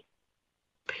society.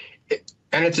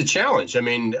 And it's a challenge. I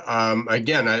mean,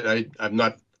 again,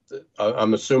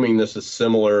 I'm assuming this is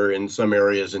similar in some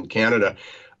areas in Canada.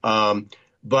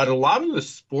 But a lot of the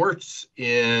sports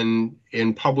in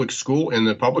the public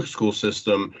school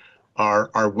system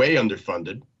are way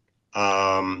underfunded.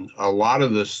 A lot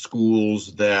of the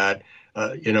schools that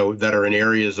are in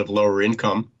areas of lower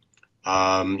income,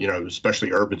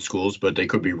 especially urban schools, but they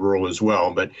could be rural as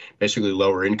well. But basically,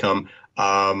 lower income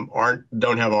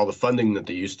don't have all the funding that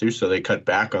they used to, so they cut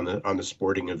back on the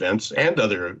sporting events and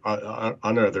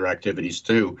on other activities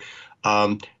too.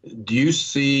 Do you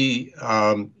see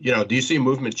a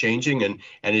movement changing? And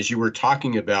as you were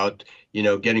talking about,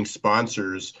 getting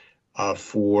sponsors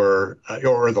for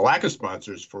or the lack of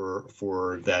sponsors for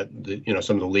that,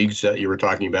 some of the leagues that you were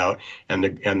talking about and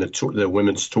the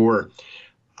women's tour,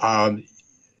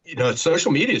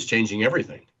 social media is changing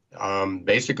everything.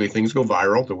 Basically, things go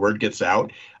viral. The word gets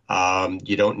out.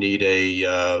 You don't need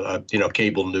a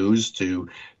cable news to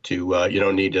you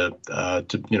don't need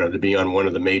to be on one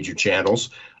of the major channels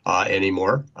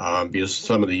anymore because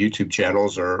some of the YouTube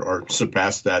channels are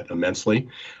surpassed that immensely.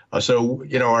 So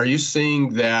are you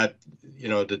seeing that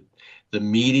the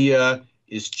media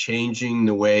is changing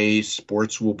the way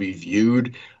sports will be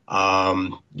viewed?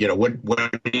 What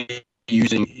are you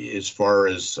using as far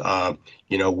as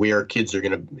where kids are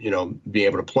going to be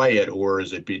able to play it, or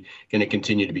is it going to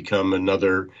continue to become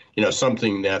another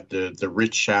something that the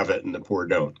rich have it and the poor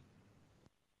don't?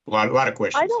 A lot of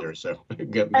questions there, so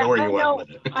go where you want with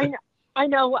it. I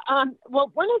know.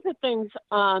 Well, one of the things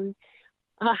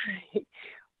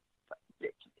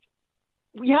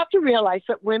you have to realize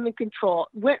that women control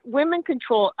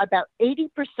about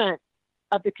 80%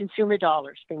 of the consumer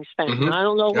dollars being spent. Mm-hmm. And I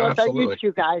don't know what about you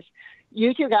two guys,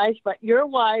 but your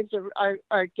wives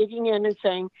are digging in and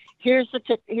saying, here's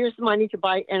the money to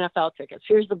buy NFL tickets.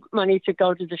 Here's the money to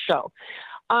go to the show.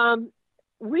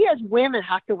 We as women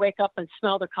have to wake up and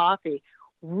smell the coffee.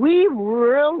 We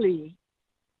really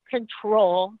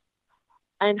control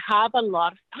and have a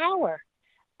lot of power.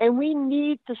 And we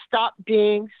need to stop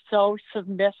being so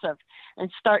submissive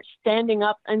and start standing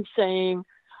up and saying,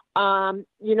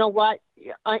 you know what,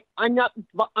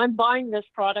 I'm buying this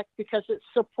product because it's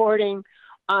supporting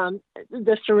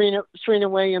the Serena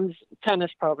Williams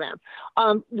tennis program.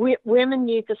 Women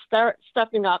need to start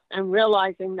stepping up and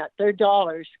realizing that their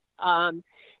dollars,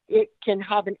 it can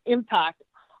have an impact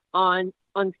on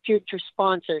future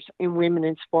sponsors in women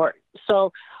in sport.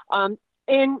 So,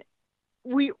 and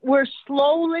we're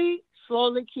slowly,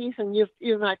 Keith, and you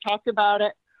and I talked about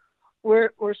it.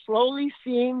 We're slowly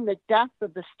seeing the death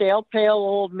of the stale, pale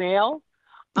old male.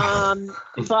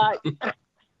 But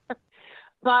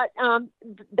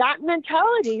that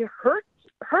mentality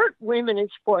hurt women in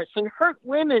sports and hurt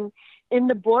women in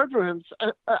the boardrooms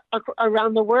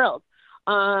around the world.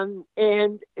 And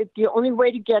the only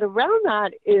way to get around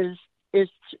that is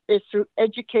through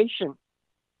education.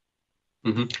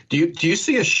 Mm-hmm. Do you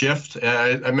see a shift?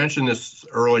 I mentioned this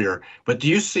earlier, but do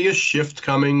you see a shift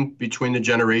coming between the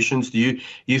generations? Do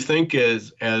you think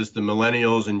as the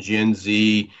millennials and Gen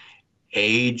Z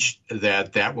age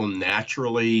that will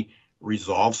naturally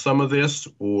resolve some of this,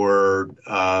 or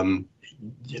not?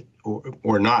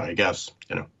 I guess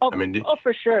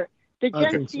for sure. The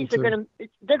Gen Zs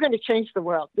are going to change the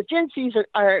world. The Gen Zs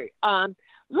are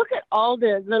look at all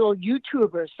the little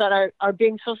YouTubers that are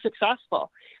being so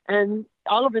successful. And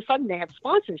all of a sudden they have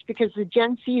sponsors because the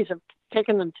Gen Zs have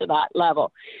taken them to that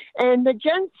level. And the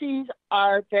Gen Zs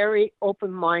are very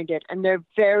open-minded, and they're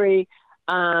very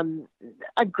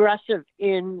aggressive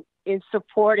in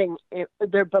supporting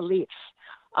their beliefs.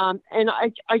 And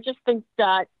I just think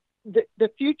that the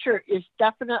future is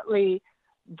definitely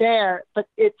there, but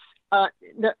it's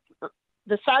the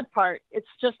sad part, it's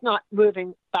just not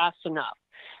moving fast enough.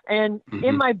 And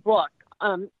in my book,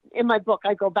 I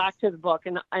go back to the book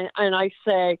and I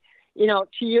say, to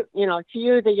you,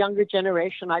 the younger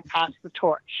generation, I pass the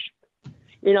torch.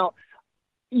 30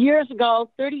 years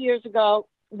ago,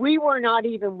 we were not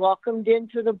even welcomed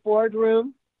into the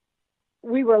boardroom.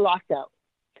 We were locked out.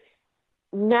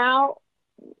 Now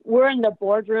we're in the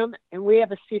boardroom and we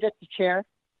have a seat at the chair.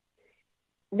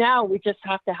 Now we just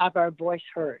have to have our voice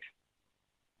heard.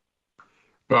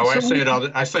 Well, I say it all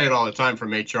the time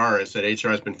from HR. I said HR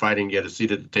has been fighting to get a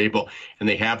seat at the table, and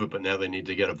they have it, but now they need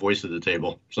to get a voice at the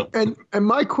table. So. And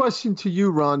my question to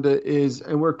you, Rhonda, is,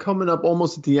 and we're coming up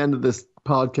almost at the end of this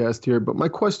podcast here, but my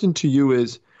question to you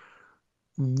is,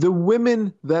 the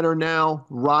women that are now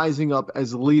rising up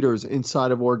as leaders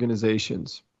inside of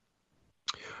organizations,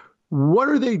 what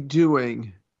are they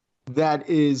doing that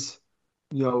is,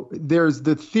 there's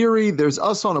the theory, there's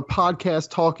us on a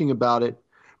podcast talking about it,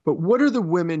 but what are the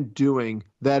women doing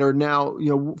that are now,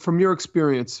 from your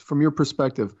experience, from your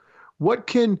perspective, what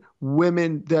can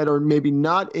women that are maybe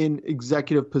not in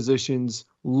executive positions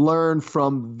learn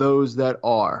from those that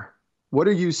are? What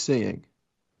are you seeing?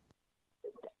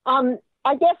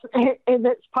 I guess, and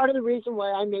that's part of the reason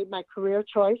why I made my career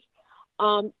choice.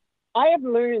 I have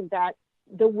learned that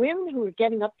the women who are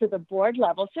getting up to the board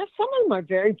levels, some of them are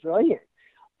very brilliant,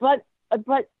 but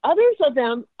others of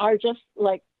them are just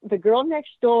like the girl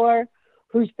next door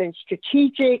who's been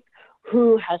strategic,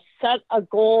 who has set a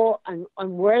goal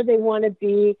on where they want to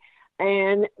be,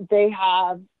 and they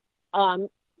have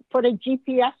put a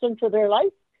GPS into their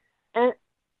life, and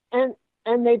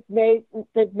they've made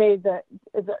the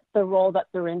role that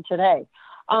they're in today.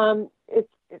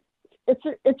 It's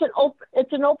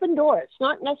an open door. It's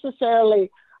not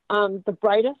necessarily the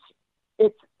brightest.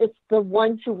 It's the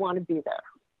ones who want to be there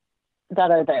that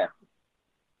are there.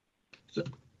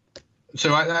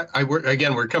 So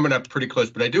we're coming up pretty close,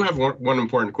 but I do have one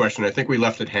important question. I think we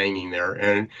left it hanging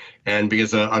there, and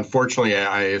because unfortunately,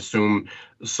 I assume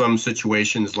some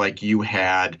situations like you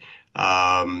had,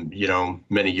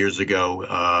 many years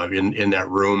ago in that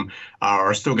room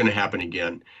are still going to happen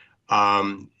again.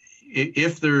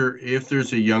 If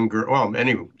there's a young girl, well,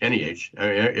 any age,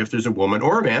 if there's a woman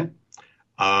or a man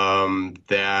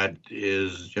that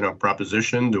is,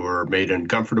 propositioned or made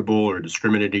uncomfortable or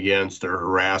discriminated against or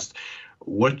harassed,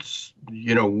 what's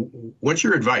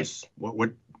your advice?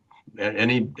 What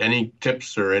any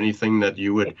tips or anything that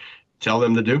you would tell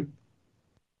them to do?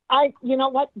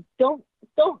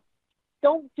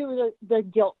 Don't do the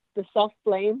guilt, the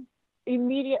self-blame.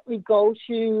 Immediately go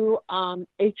to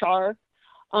HR.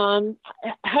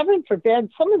 Heaven forbid,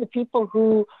 some of the people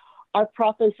who are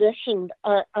propositioned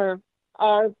are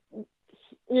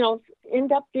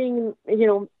end up being,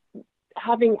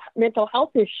 having mental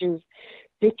health issues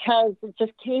because it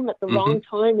just came at the wrong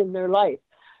time in their life.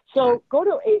 So go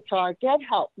to HR, get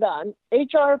help done.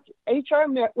 HR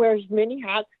wears many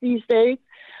hats these days,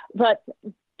 but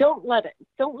don't let it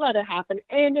happen.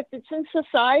 And if it's in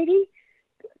society,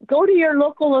 go to your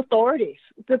local authorities.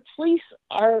 The police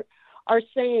are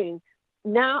saying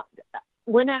now,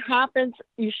 when it happens,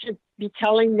 you should be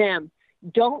telling them.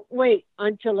 Don't wait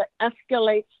until it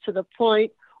escalates to the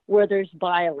point where there's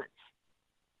violence.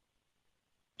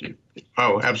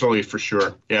 Oh, absolutely, for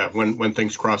sure. Yeah, when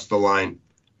things cross the line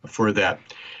for that.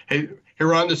 Hey,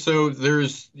 Rhonda, so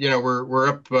there's, we're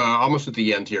up almost at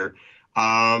the end here.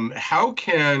 How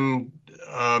can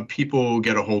people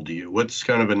get a hold of you? What's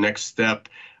kind of a next step?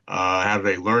 How do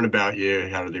they learn about you?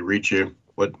 How do they reach you?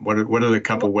 What are the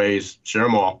couple ways? Share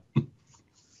them all.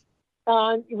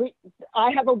 I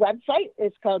have a website.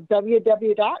 It's called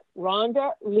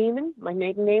www.rhondalehman, my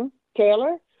maiden name,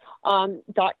 Taylor,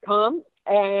 .com.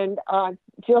 And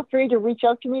feel free to reach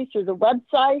out to me through the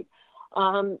website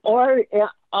or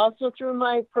also through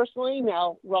my personal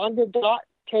email,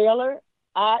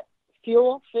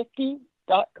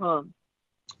 rhonda.taylor@fuel50.com.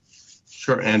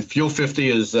 Sure. And Fuel 50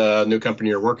 is a new company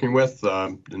you're working with,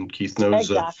 and Keith knows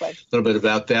Exactly. a little bit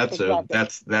about that. So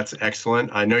Exactly. that's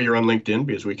excellent. I know you're on LinkedIn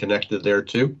because we connected there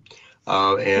too.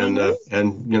 And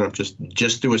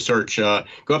just do a search. Go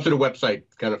up to the website.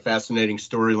 Kind of fascinating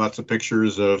story. Lots of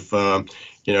pictures of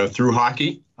through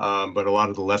hockey, but a lot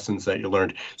of the lessons that you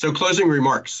learned. So closing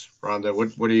remarks, Rhonda.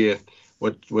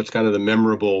 What's kind of the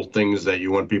memorable things that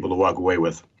you want people to walk away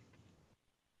with?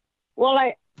 Well,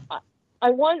 I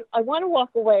want to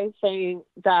walk away saying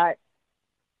that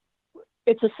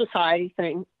it's a society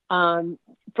thing.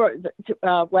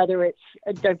 Whether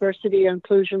it's diversity or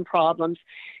inclusion problems,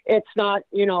 it's not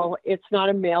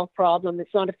a male problem,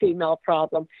 it's not a female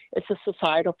problem, it's a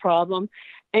societal problem,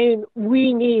 and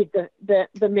we need the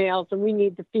males and we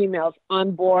need the females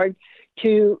on board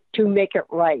to make it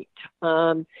right.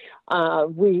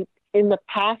 We in the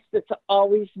past, it's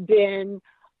always been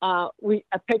a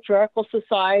patriarchal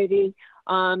society.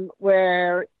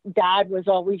 Where dad was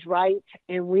always right,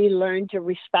 and we learned to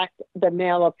respect the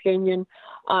male opinion.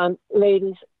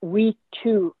 Ladies, we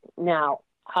too now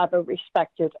have a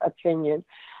respected opinion.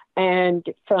 And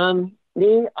from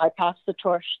me, I pass the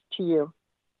torch to you.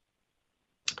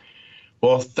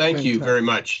 Well, thank you very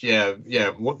much. Yeah.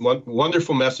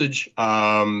 Wonderful message.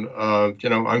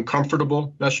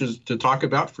 Uncomfortable message to talk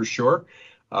about for sure.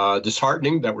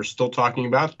 Disheartening that we're still talking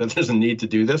about that there's a need to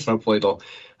do this.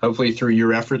 Hopefully through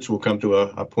your efforts, we'll come to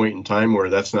a point in time where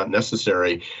that's not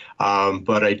necessary.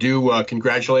 But I do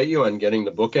congratulate you on getting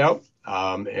the book out.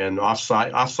 And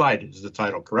Offside is the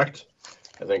title, correct?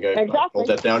 I think I pulled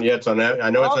that down. Yeah, it's on.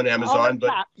 I know it's on Amazon,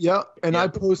 but yeah. And I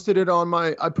posted it on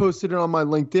my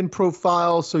LinkedIn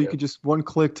profile, so you could just one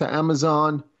click to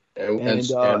Amazon. And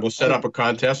we'll set up a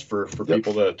contest for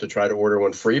people to try to order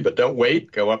one free, but don't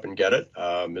wait. Go up and get it.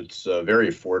 It's very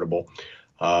affordable.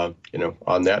 On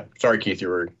that. Sorry, Keith, you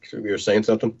were saying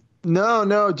something?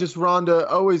 No, just Rhonda.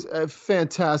 Always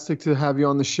fantastic to have you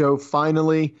on the show.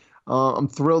 Finally, I'm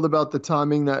thrilled about the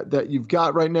timing that you've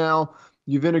got right now.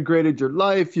 You've integrated your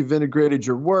life, you've integrated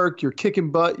your work, you're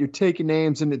kicking butt, you're taking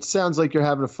names, and it sounds like you're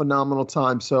having a phenomenal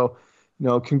time. So,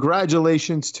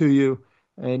 congratulations to you.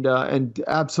 And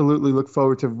absolutely look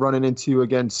forward to running into you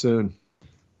again soon.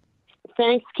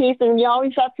 Thanks, Keith. And you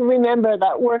always have to remember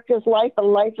that work is life and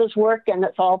life is work, and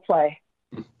it's all play.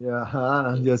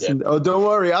 Yeah. Yes. Yeah. Oh, don't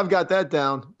worry. I've got that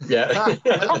down. Yeah.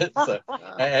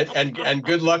 and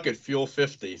good luck at Fuel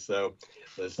 50. So,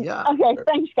 yeah. Okay.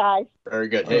 Thanks, guys. Very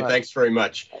good. Hey, Thanks very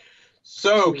much.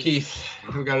 So, Keith,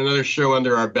 we've got another show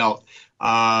under our belt.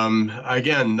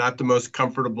 Again, not the most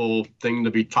comfortable thing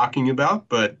to be talking about,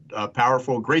 but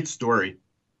powerful, great story.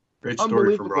 Great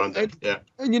story from Rhonda.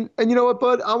 And you know what,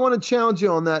 Bud? I want to challenge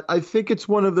you on that. I think it's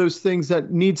one of those things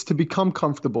that needs to become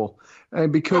comfortable.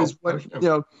 And because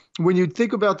when you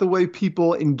think about the way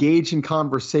people engage in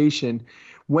conversation,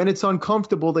 when it's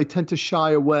uncomfortable, they tend to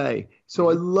shy away. So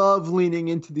I love leaning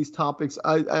into these topics.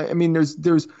 I mean,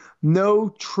 there's no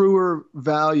truer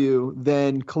value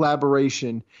than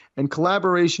collaboration. And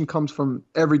collaboration comes from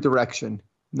every direction,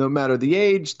 no matter the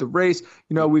age, the race.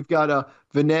 We've got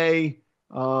Vinay.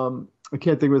 I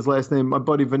can't think of his last name. My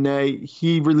buddy Vinay,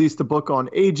 he released a book on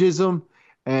ageism.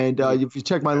 And if you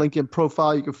check my LinkedIn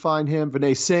profile, you can find him,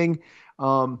 Vinay Singh.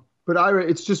 But Ira,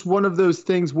 it's just one of those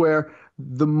things where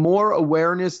the more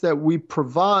awareness that we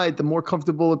provide, the more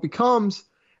comfortable it becomes.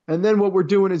 And then what we're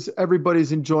doing is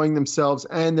everybody's enjoying themselves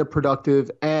and they're productive.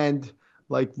 And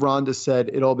like Rhonda said,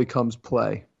 it all becomes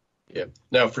play. Yeah,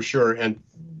 no, for sure. And,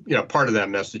 part of that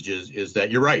message is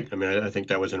that you're right. I mean, I think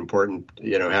that was an important,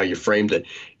 how you framed it,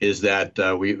 is that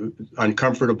things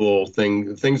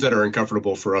that are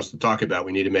uncomfortable for us to talk about,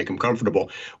 we need to make them comfortable,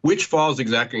 which falls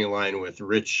exactly in line with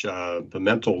Rich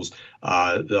Pimentel's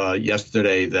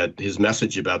yesterday, that his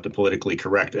message about the politically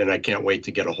correct. And I can't wait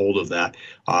to get a hold of that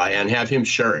and have him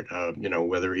share it,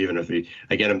 whether even if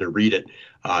I get him to read it.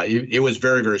 It was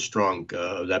very, very strong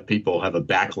that people have a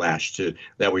backlash to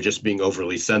that we're just being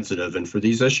overly sensitive. And for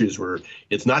these issues where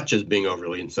it's not just being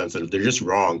overly insensitive, they're just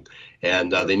wrong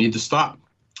and they need to stop.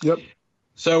 Yep.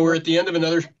 So we're at the end of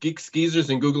another Geek Skeezers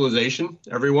and Googleization,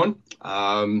 everyone.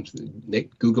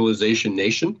 Googleization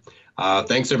Nation.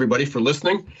 Thanks, everybody, for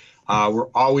listening. We're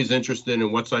always interested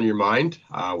in what's on your mind.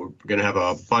 We're going to have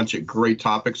a bunch of great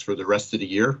topics for the rest of the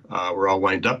year. We're all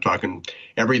lined up talking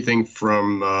everything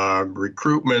from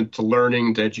recruitment to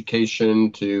learning to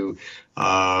education to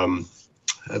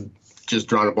just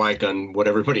drawn a blank on what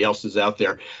everybody else is out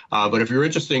there. But if you're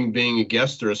interested in being a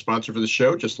guest or a sponsor for the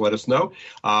show, just let us know.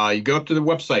 You go up to the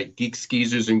website, Geeks,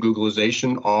 Geezers, and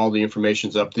Googlization. All the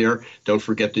information's up there. Don't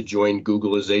forget to join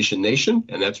Googlization Nation,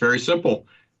 and that's very simple.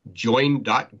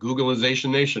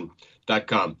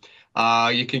 Join.googlizationnation.com.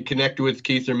 You can connect with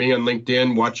Keith or me on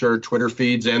LinkedIn, watch our Twitter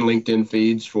feeds and LinkedIn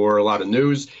feeds for a lot of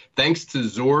news. Thanks to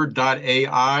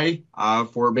Zord.ai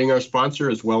for being our sponsor,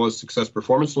 as well as Success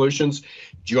Performance Solutions.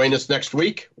 Join us next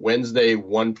week, Wednesday,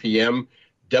 1 p.m.,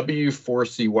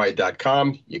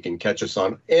 W4CY.com. You can catch us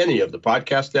on any of the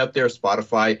podcasts out there,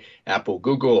 Spotify, Apple,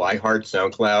 Google, iHeart,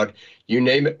 SoundCloud, you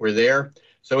name it, we're there.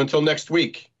 So until next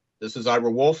week, this is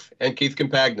Ira Wolf and Keith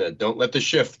Compagna. Don't let the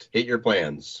shift hit your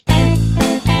plans.